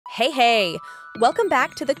Hey! Welcome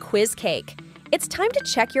back to the Quiz Cake. It's time to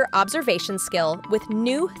check your observation skill with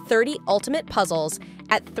new 30 ultimate puzzles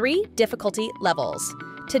at 3 difficulty levels.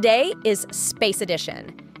 Today is Space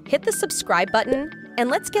Edition. Hit the subscribe button and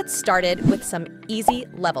let's get started with some easy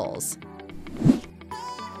levels.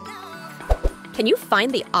 Can you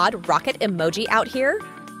find the odd rocket emoji out here?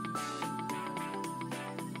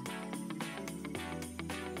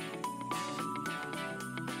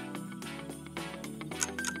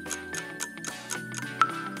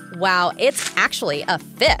 Wow, it's actually a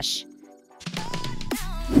fish.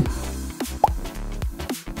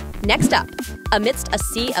 Next up, amidst a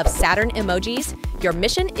sea of Saturn emojis, your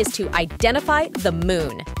mission is to identify the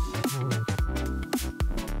moon.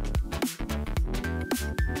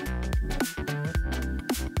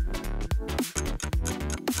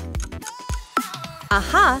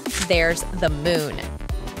 Aha, there's the moon.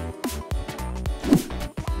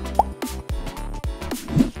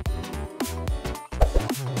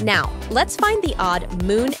 Now, let's find the odd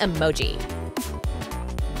moon emoji.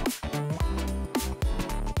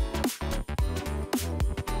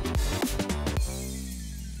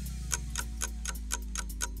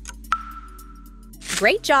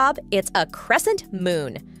 Great job, it's a crescent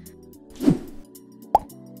moon.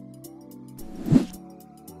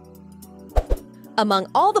 Among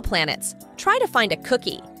all the planets, try to find a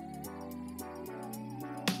cookie.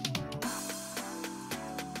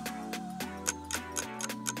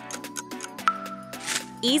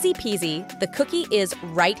 Easy peasy, the cookie is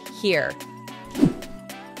right here.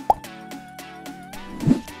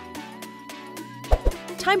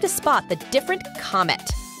 Time to spot the different comet.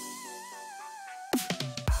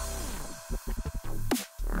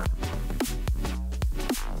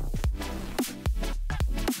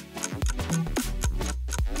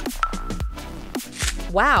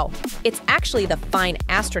 Wow, it's actually the fine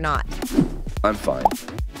astronaut. I'm fine.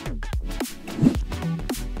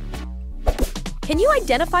 Can you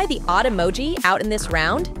identify the odd emoji out in this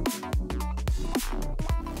round?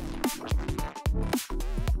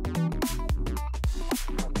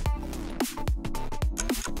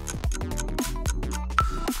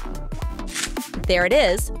 There it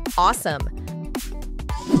is. Awesome.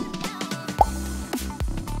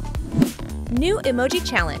 New emoji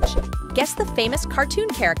challenge. Guess the famous cartoon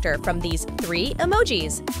character from these 3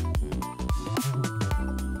 emojis.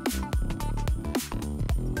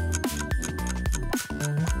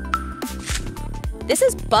 This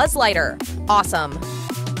is Buzz Lightyear. Awesome.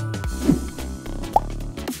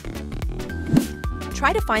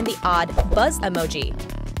 Try to find the odd buzz emoji.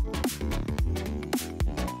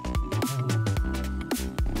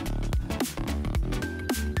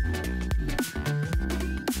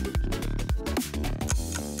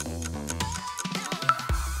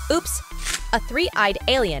 Oops, a 3-eyed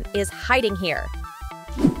alien is hiding here.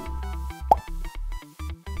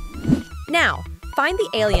 Now, find the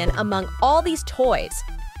alien among all these toys.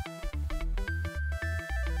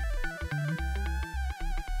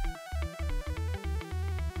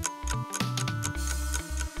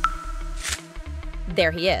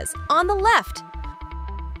 There he is, on the left.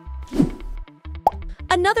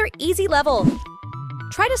 Another easy level.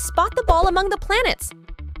 Try to spot the ball among the planets.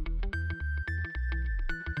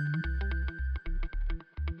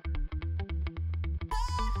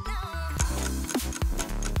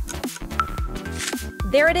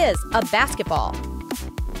 There it is, a basketball.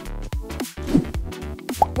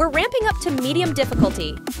 We're ramping up to medium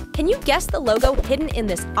difficulty. Can you guess the logo hidden in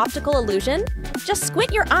this optical illusion? Just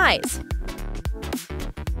squint your eyes.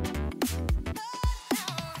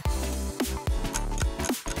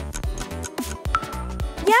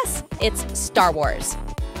 Yes, it's Star Wars.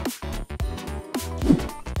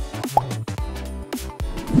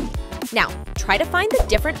 Now, try to find the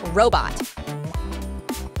different robot.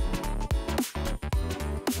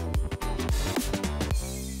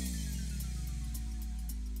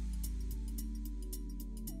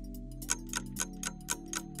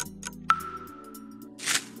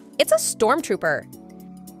 It's a stormtrooper.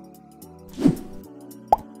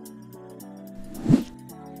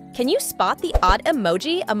 Can you spot the odd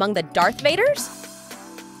emoji among the Darth Vaders?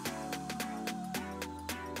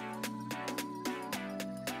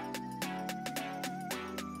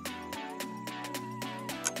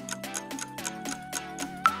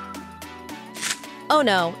 Oh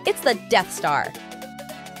no, it's the Death Star.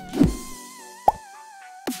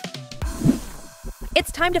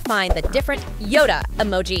 It's time to find the different Yoda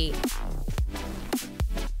emoji.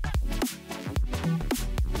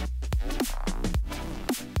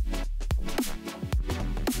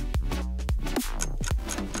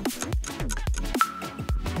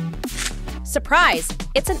 Surprise!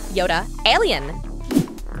 It's a Yoda alien.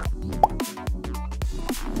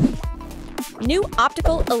 New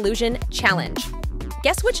optical illusion challenge.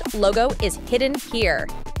 Guess which logo is hidden here?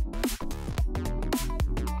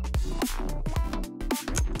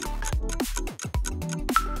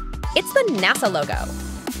 It's the NASA logo.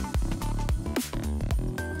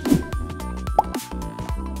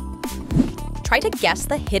 Try to guess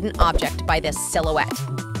the hidden object by this silhouette.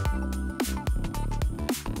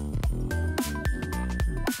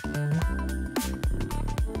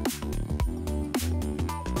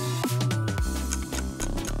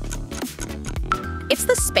 It's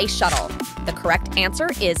the space shuttle. The correct answer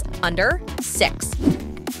is under 6.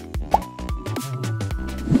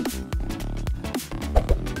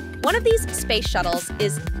 One of these space shuttles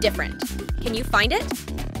is different. Can you find it?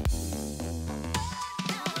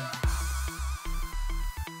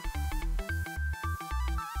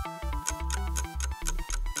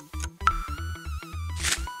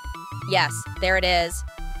 Yes, there it is.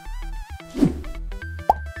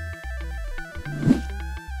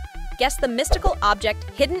 Guess the mystical object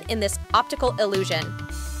hidden in this optical illusion.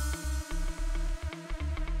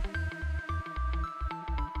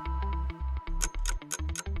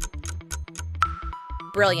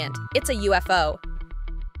 Brilliant. It's a UFO.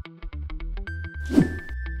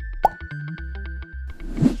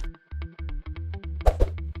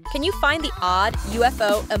 Can you find the odd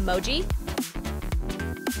UFO emoji?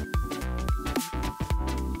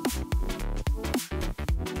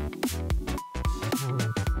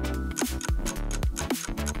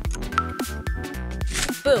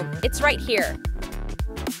 Boom, it's right here.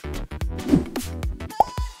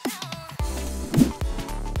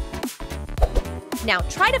 Now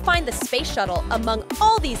try to find the space shuttle among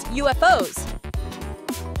all these UFOs.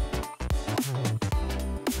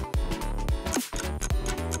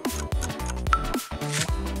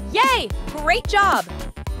 Yay! Great job!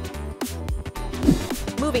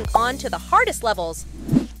 Moving on to the hardest levels.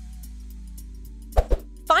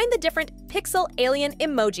 Find the different pixel alien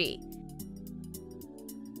emoji.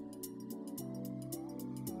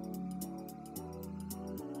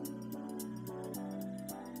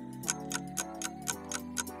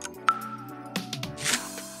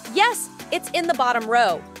 Yes, it's in the bottom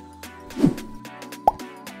row.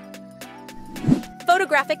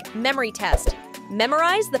 Photographic memory test.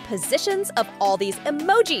 Memorize the positions of all these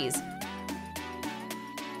emojis.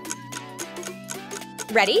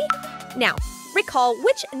 Ready? Now, recall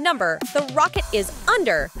which number the rocket is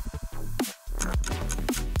under.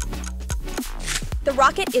 The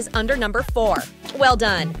rocket is under number 4. Well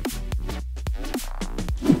done.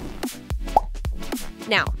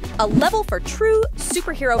 Now, a level for true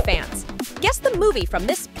superhero fans. Guess the movie from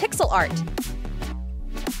this pixel art.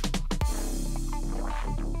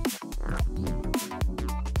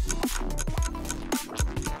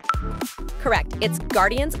 Correct, it's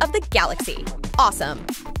Guardians of the Galaxy. Awesome.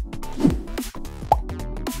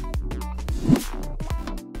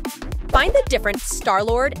 Find the different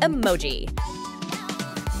Star-Lord emoji.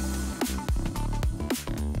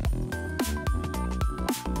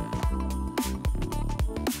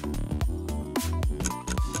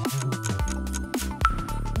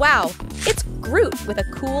 Wow, it's Groot with a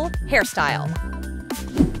cool hairstyle.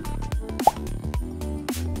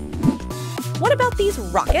 What about these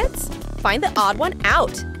rockets? Find the odd one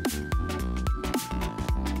out.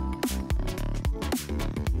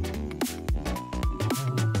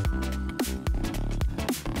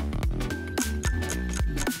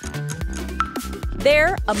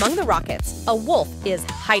 There, among the rockets, a wolf is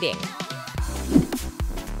hiding.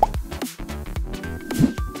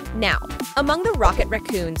 Now, among the rocket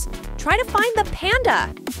raccoons, try to find the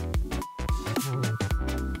panda.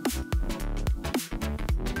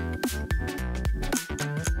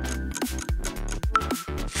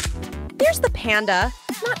 There's the panda.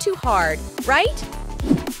 Not too hard, right?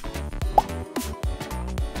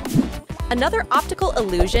 Another optical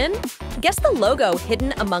illusion? Guess the logo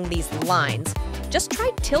hidden among these lines. Just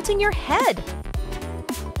try tilting your head.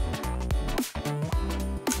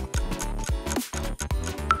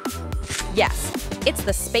 Yes, it's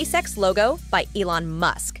the SpaceX logo by Elon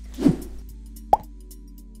Musk.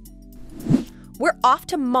 We're off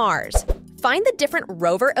to Mars. Find the different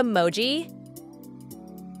rover emoji.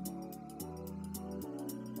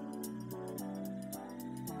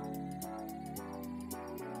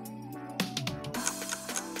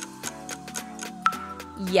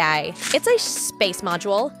 Yay, it's a space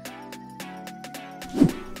module.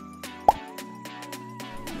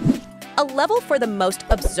 A level for the most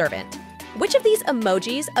observant. Which of these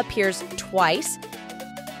emojis appears twice?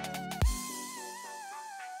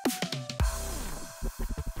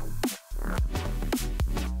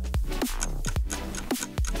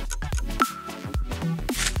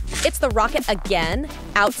 It's the rocket again.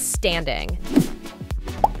 Outstanding.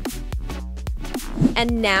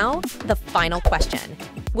 And now, the final question.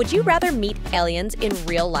 Would you rather meet aliens in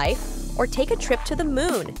real life or take a trip to the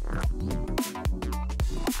moon?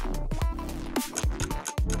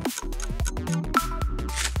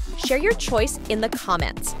 Share your choice in the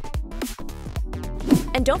comments.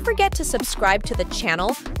 And don't forget to subscribe to the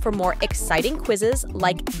channel for more exciting quizzes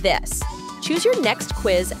like this. Choose your next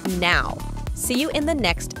quiz now. See you in the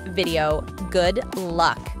next video. Good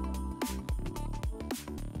luck!